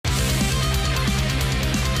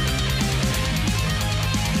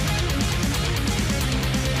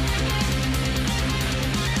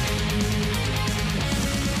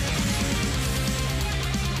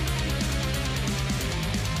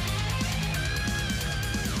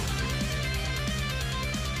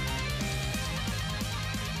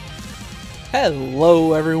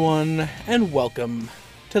Hello everyone, and welcome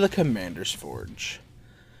to the Commander's Forge.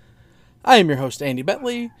 I am your host Andy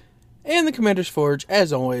Bentley, and the Commander's Forge,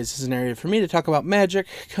 as always, is an area for me to talk about Magic,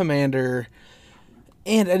 Commander,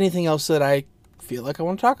 and anything else that I feel like I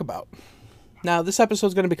want to talk about. Now, this episode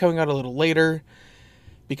is going to be coming out a little later,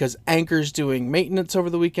 because Anchor's doing maintenance over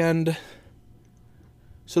the weekend,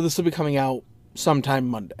 so this will be coming out sometime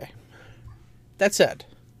Monday. That said,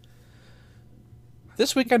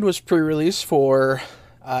 this weekend was pre-release for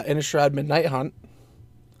Innistrad Midnight Hunt.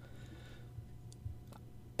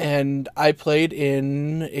 And I played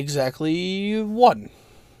in exactly one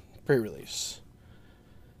pre-release.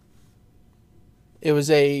 It was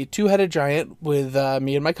a two-headed giant with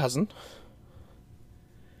me and my cousin.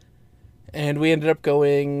 And we ended up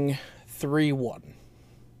going 3-1.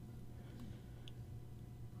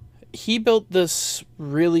 He built this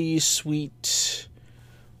really sweet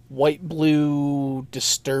white-blue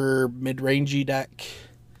disturb mid-rangey deck,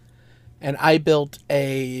 and I built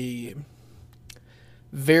a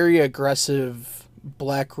very aggressive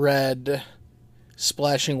black-red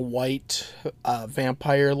splashing white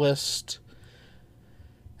vampire list.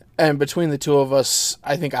 And between the two of us,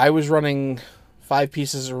 I think I was running 5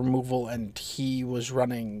 pieces of removal and he was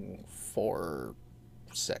running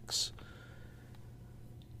 6.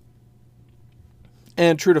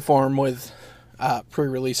 And true to form with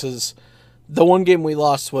pre-releases, the one game we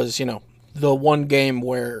lost was, the one game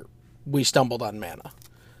where we stumbled on mana.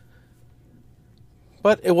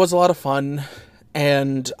 But it was a lot of fun,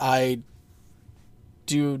 and I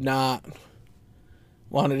do not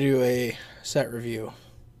want to do a set review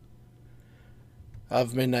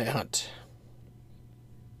of Midnight Hunt,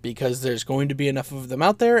 because there's going to be enough of them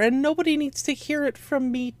out there, and nobody needs to hear it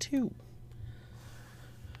from me too.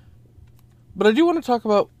 But I do want to talk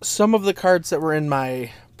about some of the cards that were in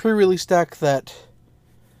my pre-release deck that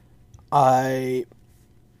I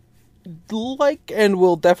like and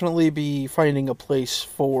will definitely be finding a place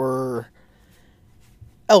for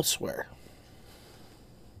elsewhere.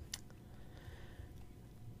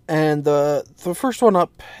 And the first one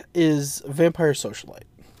up is Vampire Socialite.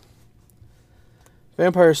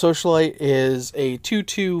 Vampire Socialite is a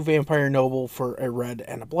 2/2 Vampire Noble for a red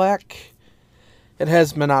and a black. It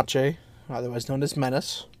has Menace, otherwise known as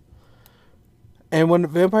Menace. And when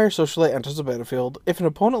Vampire Socialite enters the battlefield, if an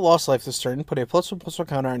opponent lost life this turn, put a +1/+1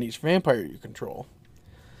 counter on each vampire you control.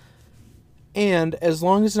 And as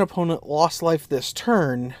long as an opponent lost life this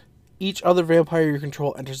turn, each other vampire you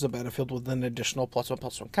control enters the battlefield with an additional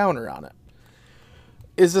 +1/+1 counter on it.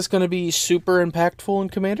 Is this going to be super impactful in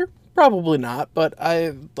Commander? Probably not, but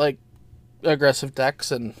I like aggressive decks,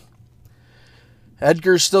 and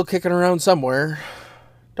Edgar's still kicking around somewhere.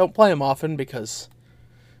 Don't play him often because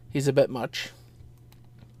he's a bit much.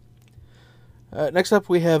 Next up,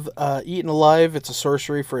 we have Eaten Alive. It's a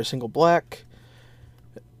sorcery for a single black.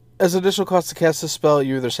 As additional cost to cast this spell,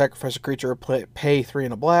 you either sacrifice a creature or pay 3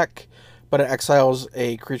 and a black, but it exiles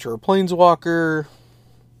a creature or planeswalker.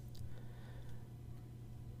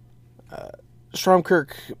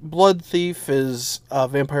 Stromkirk Blood Thief is a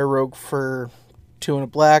vampire rogue for 2 and a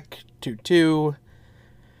black, 2/2.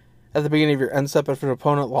 At the beginning of your end step, if an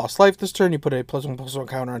opponent lost life this turn, you put a +1/+1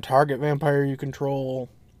 counter on target vampire you control.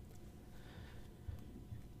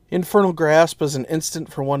 Infernal Grasp is an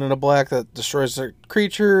instant for 1 and a black that destroys a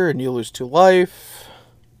creature and you lose 2 life.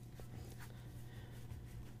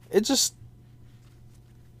 It just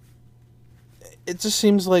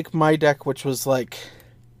seems like my deck, which was like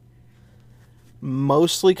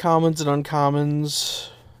mostly commons and uncommons,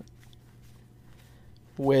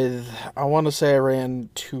 with, I want to say I ran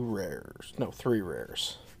 3 rares. 3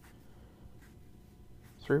 rares?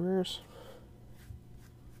 3 rares?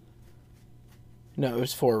 No, it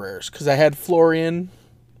was 4 rares, because I had Florian,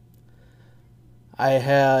 I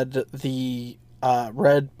had the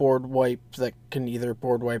red board wipe that can either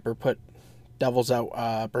board wipe or put devils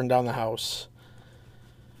out, burn down the house.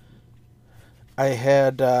 I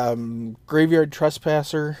had Graveyard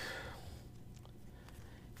Trespasser,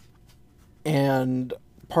 and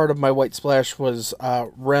part of my white splash was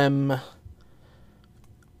Rem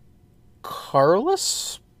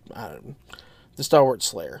Carlos, the Stalwart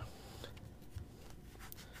Slayer.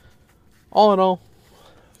 All in all,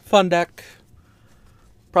 fun deck.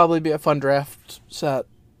 Probably be a fun draft set.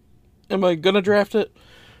 Am I gonna draft it?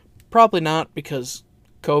 Probably not, because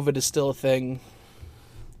COVID is still a thing.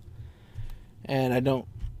 And I don't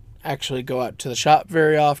actually go out to the shop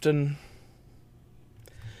very often.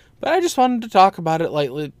 But I just wanted to talk about it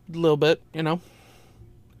lightly a little bit,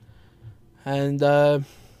 And,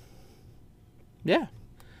 yeah.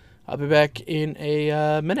 I'll be back in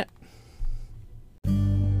a minute.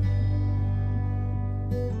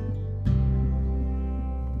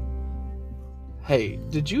 Hey,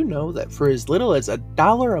 did you know that for as little as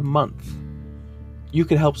 $1 a month, you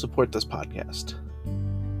can help support this podcast?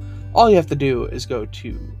 All you have to do is go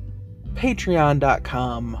to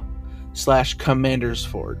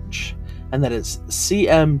patreon.com/commandersforge, and that is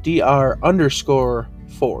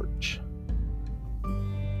CMDR_forge.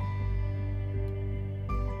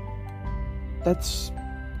 That's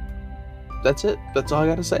it. That's all I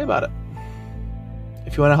got to say about it.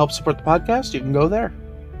 If you want to help support the podcast, you can go there.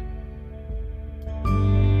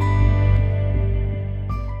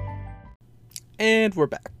 And we're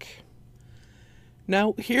back.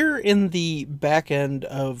 Now, here in the back end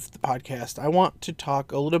of the podcast, I want to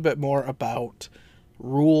talk a little bit more about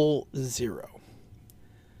Rule 0.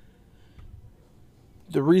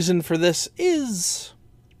 The reason for this is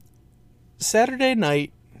Saturday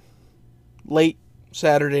night, late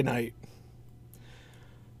Saturday night,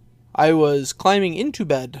 I was climbing into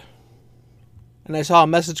bed, and I saw a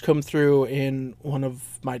message come through in one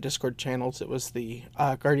of my Discord channels. It was the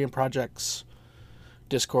Guardian Project's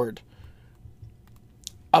Discord,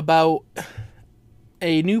 about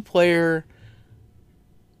a new player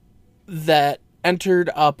that entered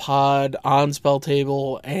a pod on Spell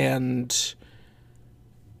Table and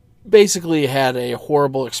basically had a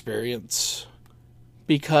horrible experience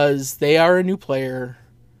because they are a new player.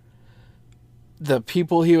 The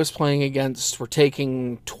people he was playing against were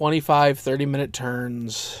taking 25, 30-minute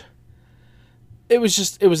turns. It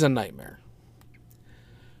was a nightmare.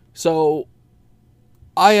 So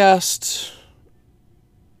I asked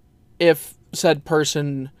if said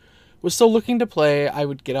person was still looking to play. I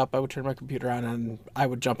would get up, I would turn my computer on, and I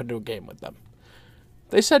would jump into a game with them.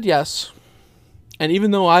 They said yes. And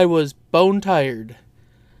even though I was bone tired,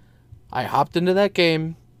 I hopped into that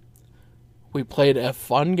game. We played a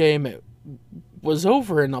fun game. It was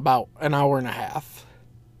over in about an hour and a half.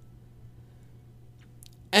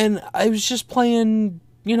 And I was just playing,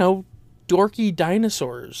 dorky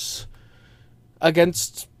dinosaurs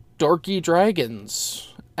against dorky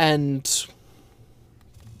dragons. And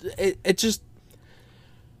it just...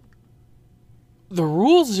 The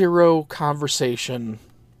Rule 0 conversation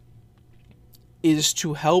is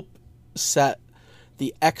to help set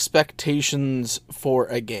the expectations for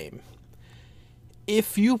a game.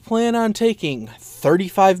 If you plan on taking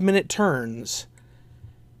 35-minute turns,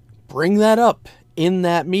 bring that up in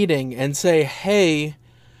that meeting and say, hey,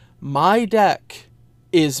 my deck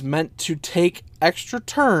is meant to take extra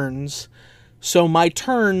turns, so my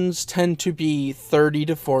turns tend to be 30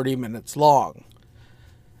 to 40 minutes long.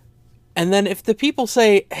 And then if the people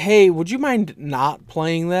say, hey, would you mind not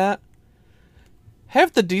playing that?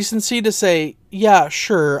 Have the decency to say, yeah,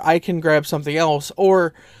 sure, I can grab something else,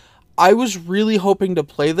 or I was really hoping to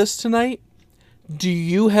play this tonight. Do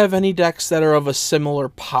you have any decks that are of a similar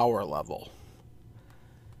power level?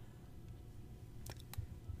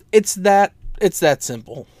 It's that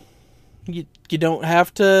simple. You don't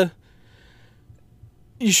have to...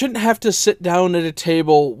 You shouldn't have to sit down at a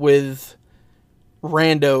table with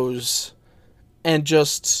randos and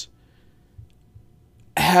just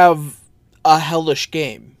have a hellish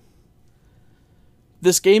game.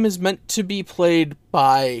 This game is meant to be played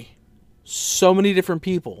by so many different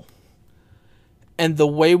people. And the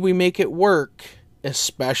way we make it work,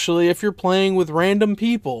 especially if you're playing with random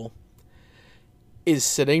people, is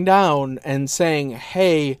sitting down and saying,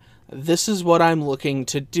 hey, this is what I'm looking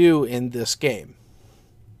to do in this game.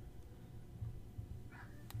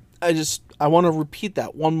 I want to repeat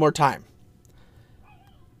that one more time.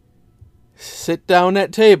 Sit down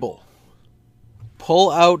at table.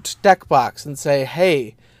 Pull out deck box and say,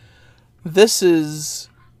 hey, this is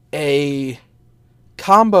a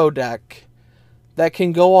combo deck that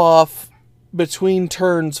can go off between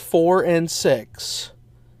turns 4 and 6.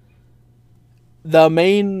 The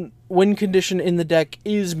main win condition in the deck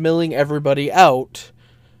is milling everybody out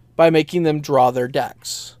by making them draw their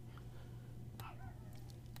decks.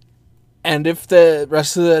 And if the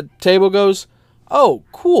rest of the table goes, oh,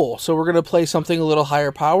 cool, so we're going to play something a little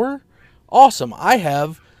higher power? Awesome, I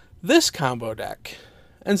have this combo deck.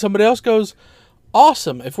 And somebody else goes,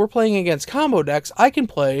 awesome, if we're playing against combo decks, I can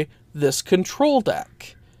play this control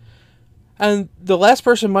deck. And the last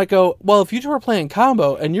person might go, well, if you two are playing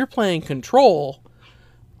combo and you're playing control,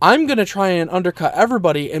 I'm going to try and undercut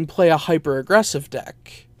everybody and play a hyper-aggressive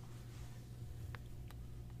deck.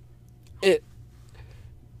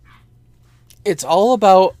 It's all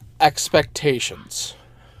about expectations.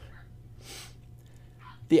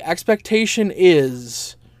 The expectation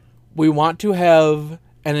is we want to have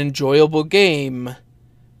an enjoyable game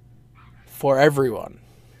for everyone.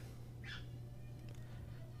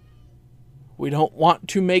 We don't want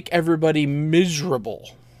to make everybody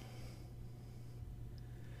miserable.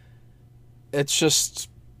 it's just...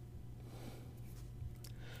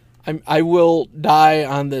 I will die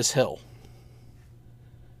on this hill.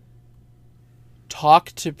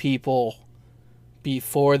 Talk to people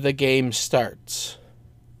before the game starts.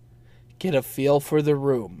 Get a feel for the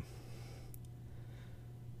room.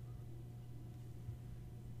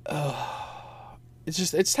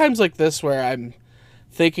 It's times like this where I'm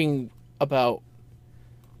thinking about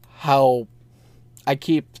how I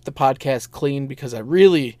keep the podcast clean because I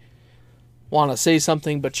really want to say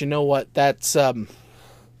something, but you know what? That's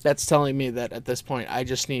telling me that at this point I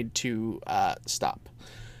just need to stop.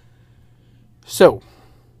 So,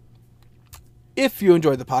 if you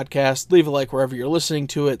enjoyed the podcast, leave a like wherever you're listening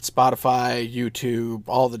to it, Spotify, YouTube,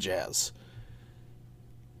 all the jazz.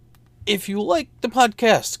 If you like the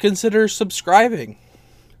podcast, consider subscribing.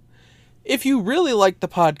 If you really like the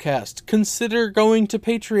podcast, consider going to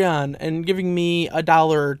Patreon and giving me $1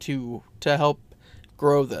 or $2 to help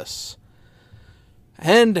grow this.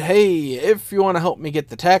 And hey, if you want to help me get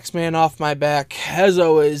the tax man off my back, as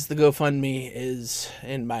always, the GoFundMe is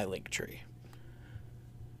in my link tree.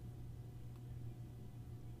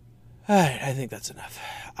 Alright, I think that's enough.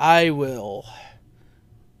 I will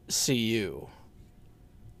see you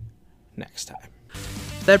next time.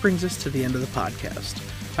 That brings us to the end of the podcast.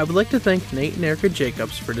 I would like to thank Nate and Erica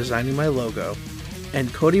Jacobs for designing my logo,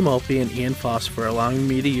 and Cody Mulpey and Ian Foss for allowing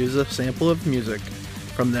me to use a sample of music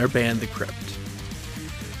from their band The Crypt.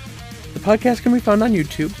 The podcast can be found on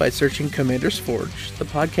YouTube by searching Commander's Forge. The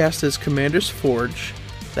podcast is Commander's Forge,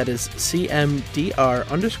 that is CMDR_Forge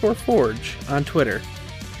on Twitter.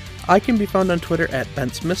 I can be found on Twitter at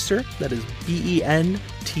BentzMr, that is BENTZMR.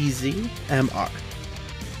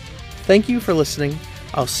 Thank you for listening.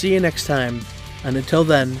 I'll see you next time, and until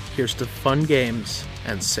then, here's to fun games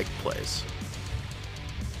and sick plays.